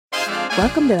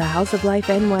Welcome to the House of Life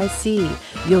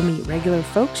NYC. You'll meet regular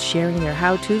folks sharing their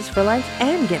how-tos for life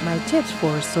and get my tips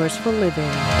for resourceful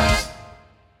living.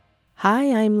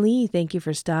 Hi, I'm Lee. Thank you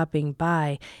for stopping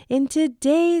by. In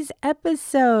today's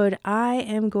episode, I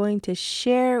am going to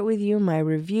share with you my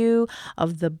review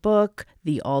of the book,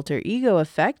 The Alter Ego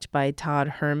Effect by Todd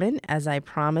Herman, as I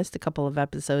promised a couple of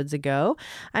episodes ago.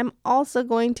 I'm also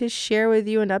going to share with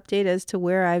you an update as to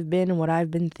where I've been and what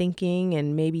I've been thinking,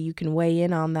 and maybe you can weigh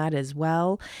in on that as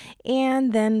well.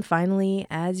 And then finally,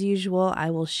 as usual,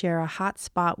 I will share a hot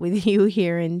spot with you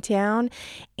here in town.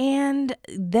 And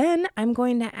then I'm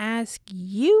going to ask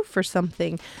you for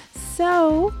something.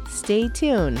 So stay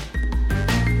tuned.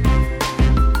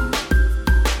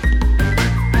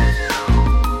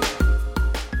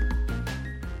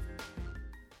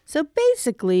 So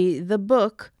basically, the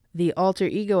book, The Alter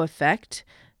Ego Effect,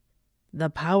 The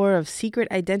Power of Secret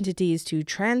Identities to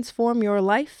Transform Your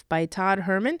Life by Todd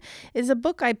Herman, is a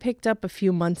book I picked up a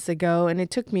few months ago, and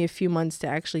it took me a few months to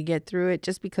actually get through it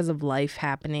just because of life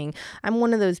happening. I'm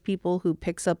one of those people who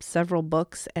picks up several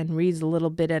books and reads a little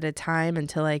bit at a time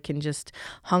until I can just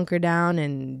hunker down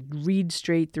and read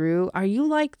straight through. Are you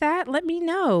like that? Let me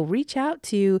know. Reach out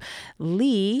to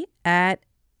Lee at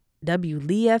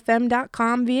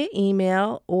wleefm.com via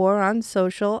email or on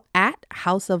social at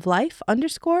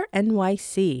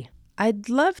houseoflife_NYC. I'd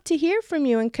love to hear from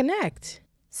you and connect.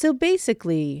 So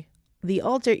basically, The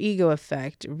Alter Ego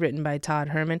Effect, written by Todd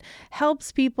Herman,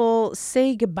 helps people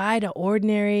say goodbye to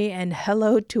ordinary and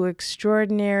hello to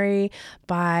extraordinary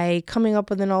by coming up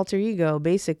with an alter ego,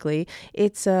 basically.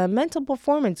 It's a mental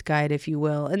performance guide, if you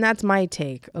will, and that's my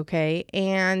take, okay?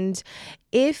 And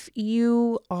if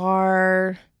you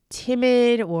are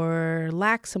timid or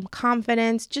lack some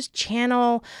confidence, just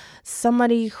channel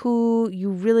somebody who you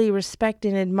really respect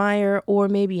and admire, or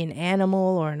maybe an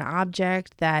animal or an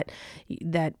object that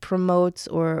promotes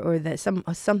or that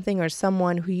something or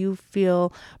someone who you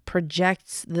feel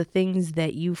projects the things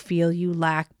that you feel you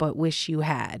lack but wish you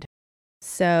had.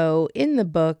 So in the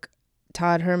book,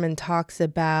 Todd Herman talks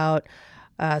about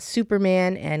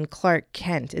Superman and Clark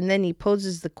Kent. And then he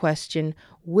poses the question,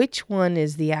 which one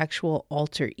is the actual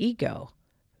alter ego?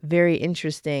 Very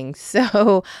interesting.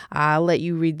 So I'll let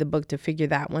you read the book to figure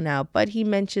that one out. But he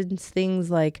mentions things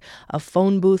like a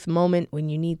phone booth moment when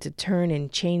you need to turn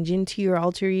and change into your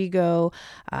alter ego,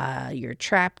 your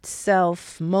trapped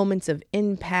self, moments of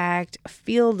impact, a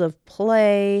field of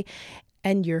play,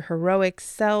 and your heroic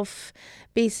self,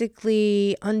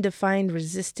 basically undefined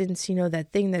resistance,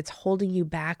 that thing that's holding you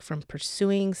back from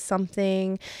pursuing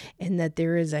something, and that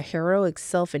there is a heroic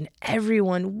self in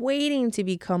everyone waiting to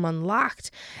become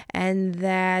unlocked, and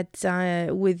that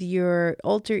with your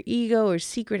alter ego or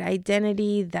secret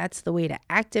identity, that's the way to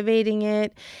activating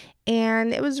it.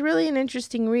 And it was really an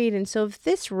interesting read. And so if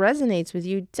this resonates with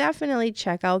you, definitely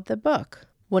check out the book.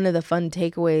 One of the fun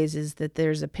takeaways is that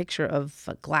there's a picture of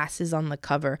glasses on the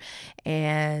cover,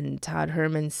 and Todd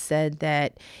Herman said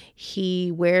that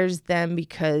he wears them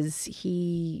because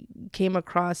he came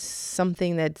across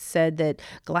something that said that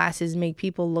glasses make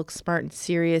people look smart and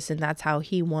serious, and that's how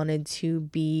he wanted to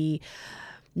be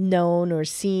known or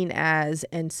seen as,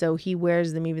 and so he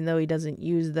wears them even though he doesn't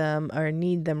use them or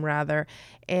need them rather.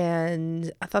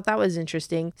 And I thought that was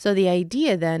interesting. So the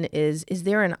idea then is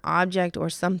there an object or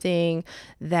something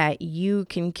that you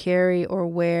can carry or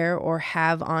wear or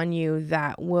have on you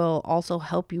that will also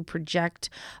help you project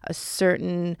a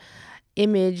certain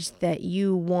image that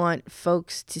you want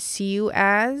folks to see you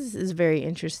as? Is very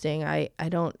interesting. I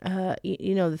don't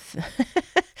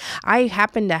I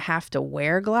happen to have to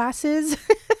wear glasses.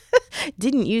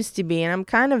 Didn't used to be, and I'm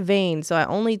kind of vain, so I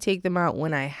only take them out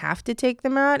when I have to take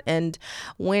them out. And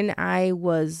when I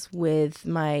was with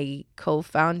my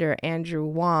co-founder, Andrew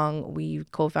Wong, we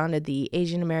co-founded the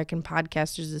Asian American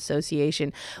Podcasters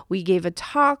Association. We gave a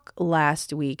talk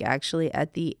last week, actually,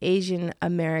 at the Asian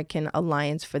American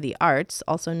Alliance for the Arts,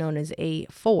 also known as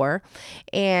A4,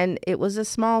 and it was a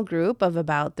small group of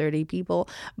about 30 people,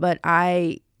 but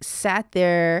I sat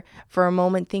there for a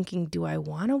moment thinking, do I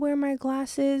want to wear my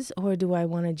glasses or do I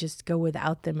want to just go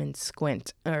without them and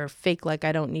squint or fake like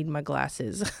I don't need my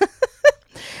glasses?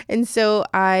 And so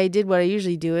I did what I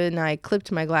usually do, and I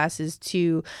clipped my glasses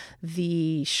to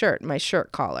the shirt, my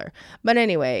shirt collar. But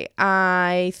anyway,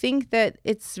 I think that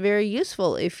it's very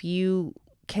useful if you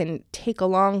can take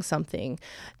along something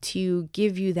to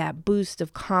give you that boost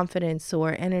of confidence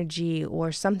or energy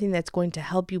or something that's going to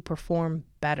help you perform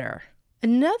better.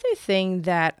 Another thing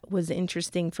that was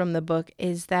interesting from the book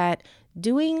is that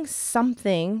doing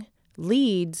something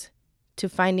leads to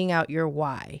finding out your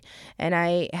why. And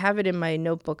I have it in my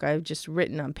notebook I've just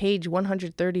written on page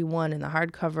 131 in the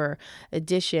hardcover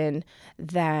edition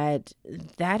that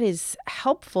is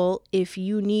helpful if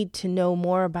you need to know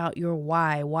more about your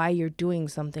why you're doing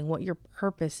something, what your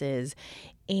purpose is.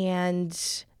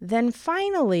 And then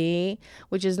finally,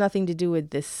 which has nothing to do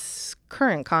with this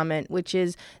current comment, which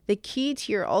is the key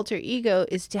to your alter ego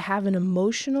is to have an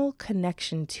emotional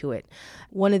connection to it.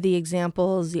 One of the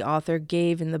examples the author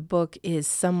gave in the book is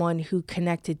someone who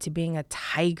connected to being a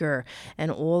tiger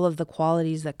and all of the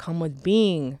qualities that come with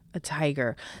being a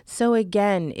tiger. So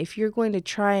again, if you're going to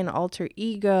try an alter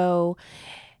ego,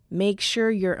 make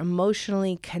sure you're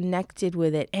emotionally connected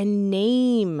with it and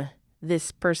name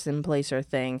this person, place, or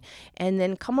thing, and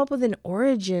then come up with an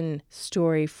origin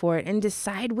story for it and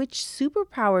decide which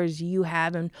superpowers you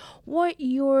have and what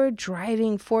your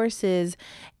driving force is.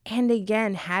 And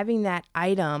again, having that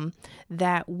item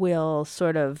that will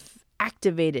sort of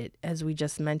activate it, as we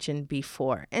just mentioned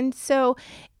before. And so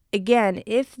again,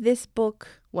 if this book,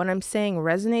 what I'm saying,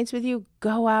 resonates with you,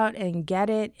 go out and get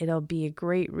it. It'll be a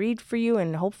great read for you,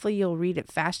 and hopefully you'll read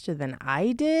it faster than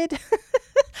I did.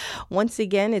 Once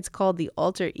again, it's called The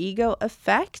Alter Ego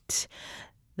Effect,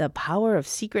 The Power of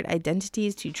Secret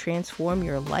Identities to Transform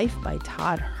Your Life by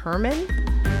Todd Herman.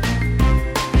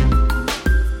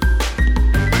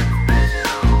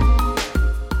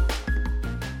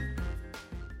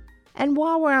 And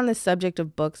while we're on the subject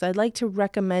of books, I'd like to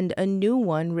recommend a new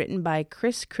one written by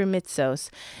Chris Krimitsos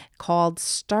called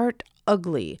Start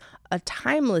Ugly, a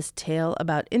timeless tale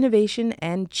about innovation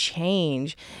and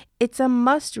change. It's a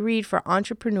must-read for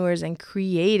entrepreneurs and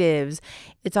creatives.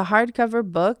 It's a hardcover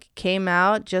book, came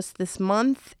out just this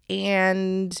month,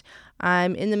 and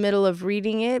I'm in the middle of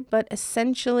reading it. But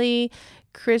essentially,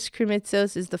 Chris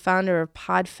Krimitsos is the founder of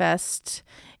Podfest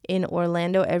in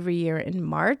Orlando every year in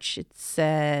March. It's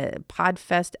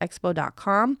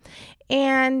podfestexpo.com.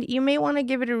 And you may want to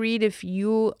give it a read if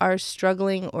you are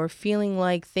struggling or feeling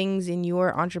like things in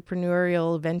your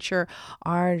entrepreneurial venture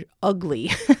are ugly.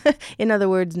 In other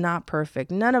words, not perfect.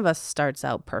 None of us starts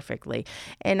out perfectly.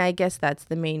 And I guess that's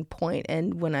the main point.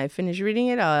 And when I finish reading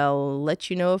it, I'll let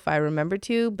you know if I remember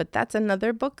to. But that's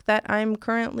another book that I'm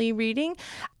currently reading.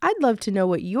 I'd love to know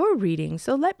what you're reading.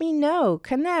 So let me know.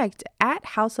 Connect at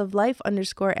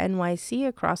houseoflife_NYC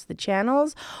across the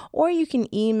channels. Or you can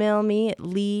email me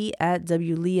at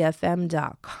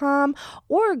lee@wleefm.com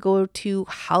or go to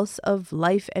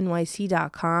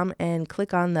houseoflifenyc.com and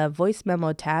click on the voice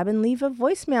memo tab and leave a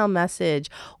voicemail message,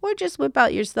 or just whip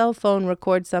out your cell phone,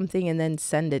 record something, and then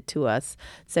send it to us.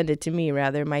 Send it to me,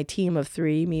 rather, my team of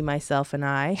 3, me, myself, and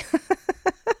I.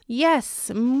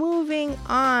 Yes, moving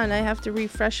on. I have to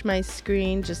refresh my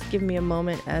screen. Just give me a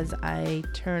moment as I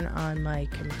turn on my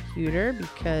computer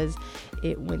because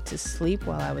it went to sleep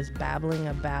while I was babbling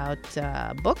about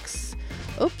books.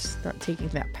 Oops, not taking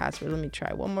that password. Let me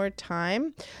try one more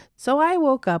time. So I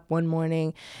woke up one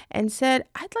morning and said,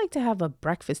 I'd like to have a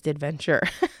breakfast adventure.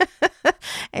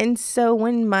 And so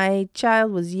when my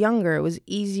child was younger, it was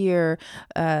easier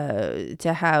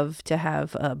to have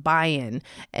buy-in.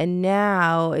 And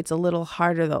now it's a little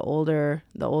harder the older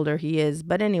he is.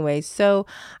 But anyway, so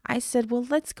I said, well,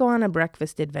 let's go on a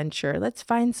breakfast adventure. Let's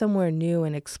find somewhere new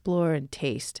and explore and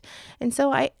taste. And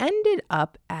so I ended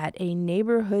up at a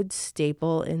neighborhood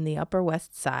staple in the Upper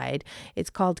West Side. It's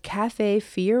called Cafe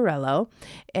Fiorello,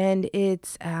 and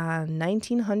it's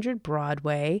 1900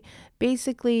 Broadway,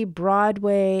 basically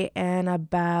Broadway and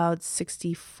about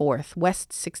 64th,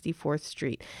 West 64th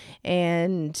Street.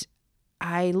 And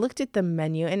I looked at the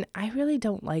menu, and I really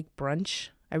don't like brunch.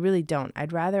 I really don't.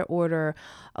 I'd rather order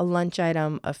a lunch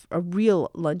item, a real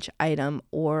lunch item,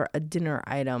 or a dinner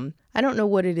item. I don't know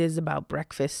what it is about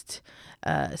breakfast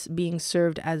being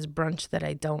served as brunch that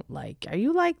I don't like. Are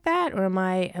you like that, or am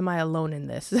I alone in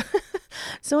this?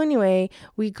 So anyway,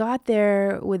 we got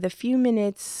there with a few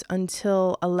minutes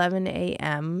until 11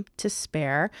 a.m. to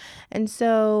spare. And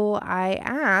so I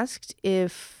asked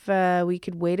if we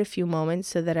could wait a few moments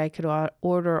so that I could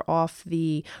order off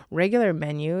the regular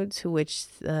menu, to which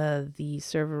the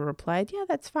server replied, yeah,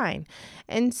 that's fine.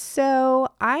 And so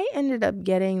I ended up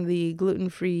getting the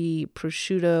gluten-free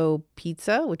prosciutto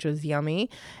pizza, which was yummy.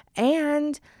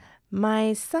 And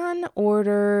my son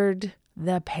ordered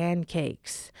the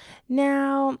pancakes.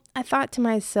 Now, I thought to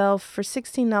myself, for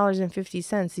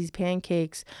 $16.50, these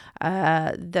pancakes,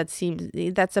 that's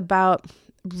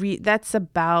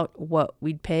about what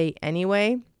we'd pay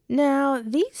anyway. Now,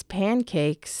 these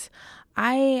pancakes,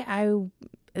 I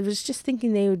was just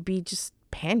thinking they would be just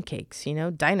pancakes,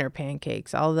 diner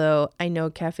pancakes. Although I know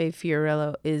Cafe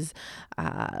Fiorello is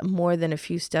more than a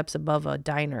few steps above a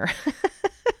diner.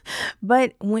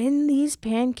 But when these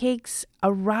pancakes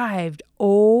arrived,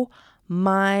 oh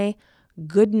my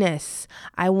goodness,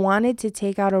 I wanted to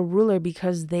take out a ruler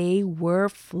because they were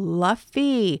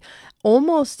fluffy,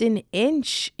 almost an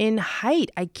inch in height.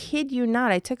 I kid you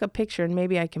not. I took a picture and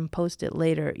maybe I can post it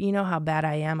later. You know how bad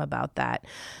I am about that.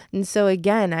 And so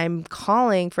again, I'm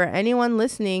calling for anyone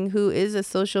listening who is a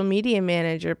social media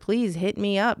manager, please hit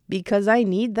me up because I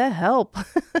need the help.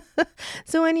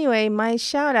 So anyway, my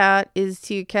shout out is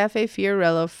to Cafe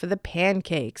Fiorello for the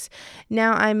pancakes.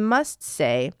 Now, I must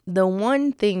say, the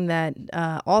one thing that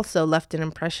also left an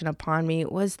impression upon me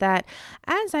was that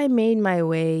as I made my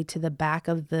way to the back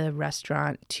of the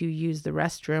restaurant to use the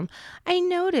restroom, I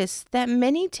noticed that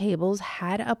many tables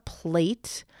had a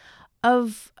plate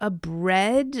of a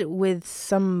bread with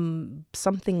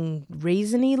something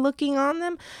raisiny looking on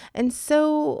them. And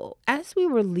so as we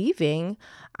were leaving,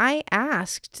 I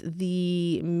asked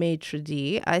the maitre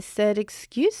d', I said,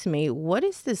 "Excuse me, what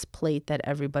is this plate that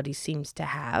everybody seems to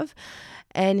have?"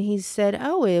 And he said,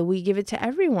 "Oh, we give it to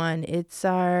everyone. It's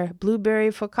our blueberry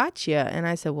focaccia." And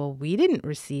I said, "Well, we didn't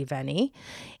receive any."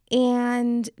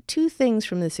 And two things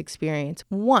from this experience.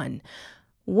 One,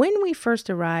 when we first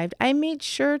arrived, I made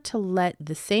sure to let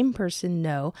the same person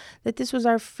know that this was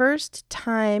our first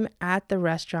time at the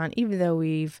restaurant, even though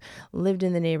we've lived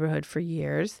in the neighborhood for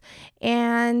years.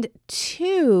 And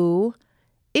two,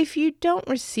 if you don't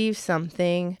receive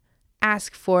something,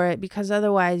 ask for it because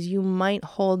otherwise you might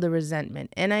hold the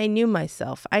resentment. And I knew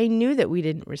myself. I knew that we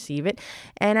didn't receive it.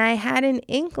 And I had an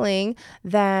inkling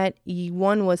that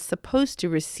one was supposed to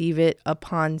receive it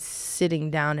upon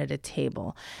sitting down at a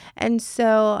table. And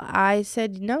so I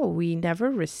said, "No, we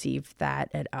never received that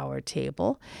at our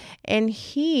table." And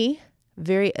he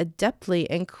very adeptly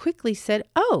and quickly said,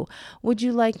 "Oh, would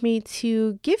you like me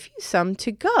to give you some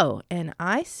to go?" And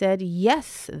I said,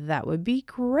 "Yes, that would be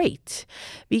great,"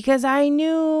 because I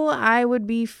knew I would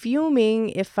be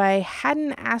fuming if I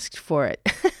hadn't asked for it.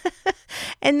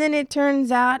 And then it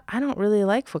turns out I don't really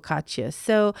like focaccia.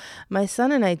 So my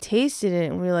son and I tasted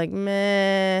it and we were like,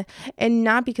 meh. And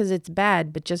not because it's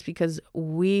bad, but just because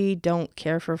we don't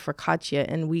care for focaccia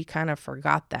and we kind of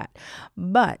forgot that.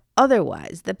 But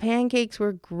otherwise, the pancakes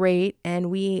were great, and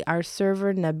our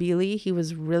server, Nabili, he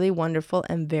was really wonderful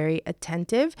and very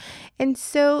attentive. And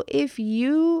so if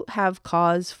you have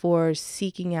cause for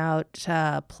seeking out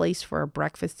a place for a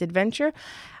breakfast adventure,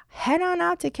 head on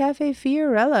out to Cafe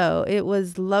Fiorello. It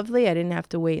was lovely. I didn't have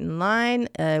to wait in line.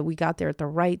 We got there at the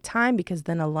right time because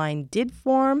then a line did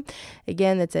form.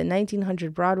 Again, that's at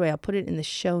 1900 Broadway. I'll put it in the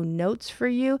show notes for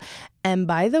you. And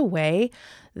by the way,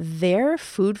 their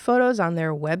food photos on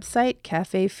their website,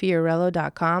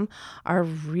 cafefiorello.com, are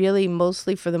really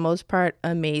mostly, for the most part,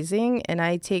 amazing. And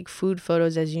I take food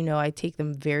photos, as you know, I take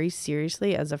them very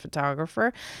seriously as a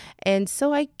photographer. And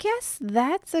so I guess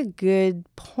that's a good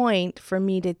point for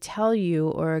me to tell you,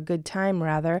 or a good time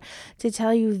rather, to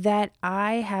tell you that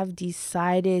I have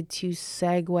decided to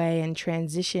segue and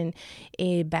transition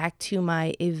back to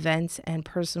my events and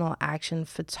personal action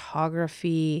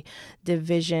photography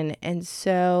division. And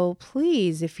so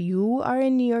please, if you are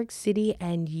in New York City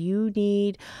and you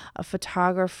need a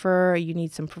photographer, you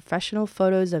need some professional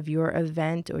photos of your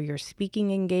event or your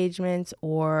speaking engagements,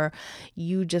 or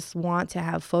you just want to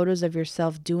have photos of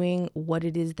yourself doing what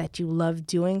it is that you love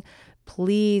doing,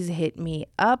 please hit me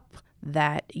up.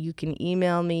 That you can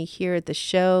email me here at the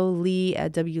show,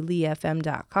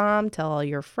 lee@wleefm.com. Tell all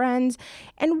your friends.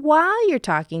 And while you're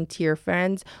talking to your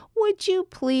friends, would you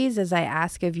please, as I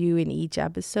ask of you in each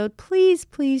episode, please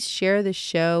share the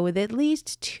show with at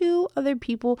least 2 other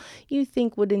people you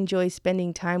think would enjoy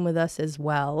spending time with us as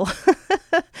well.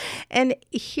 And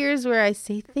here's where I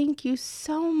say thank you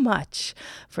so much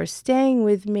for staying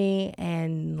with me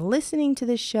and listening to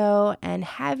the show and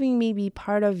having me be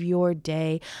part of your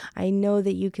day. I know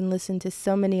that you can listen to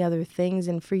so many other things,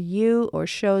 and for you, or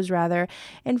shows rather,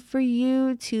 and for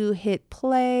you to hit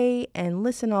play and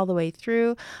listen all the way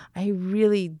through, I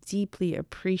really deeply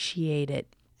appreciate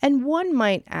it. And one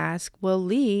might ask, well,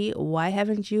 Lee, why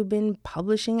haven't you been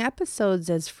publishing episodes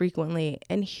as frequently?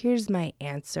 And here's my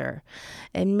answer.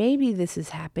 And maybe this has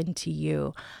happened to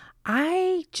you.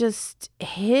 I just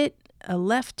hit a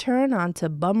left turn onto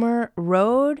Bummer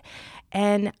Road,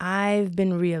 and I've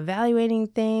been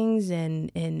reevaluating things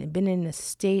and been in a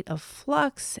state of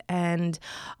flux, and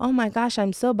oh my gosh,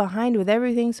 I'm so behind with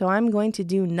everything, so I'm going to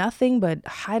do nothing but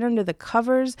hide under the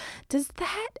covers. Does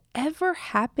that ever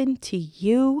happen to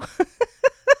you?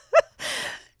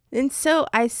 And so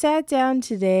I sat down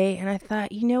today and I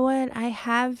thought, you know what? I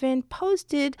haven't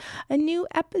posted a new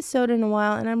episode in a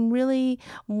while, and I'm really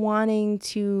wanting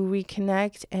to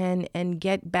reconnect and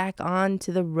get back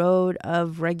onto the road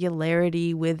of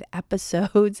regularity with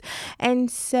episodes.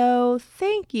 And so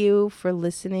thank you for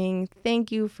listening.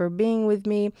 Thank you for being with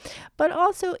me. But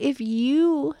also, if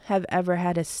you have ever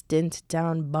had a stint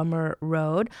down Bummer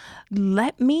Road,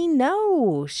 let me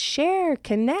know. Share,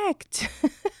 connect.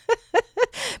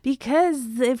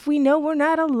 Because if we know we're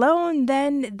not alone,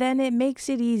 then it makes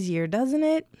it easier, doesn't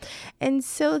it? And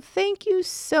so thank you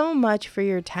so much for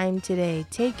your time today.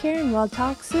 Take care and we'll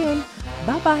talk soon.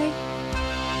 Bye-bye.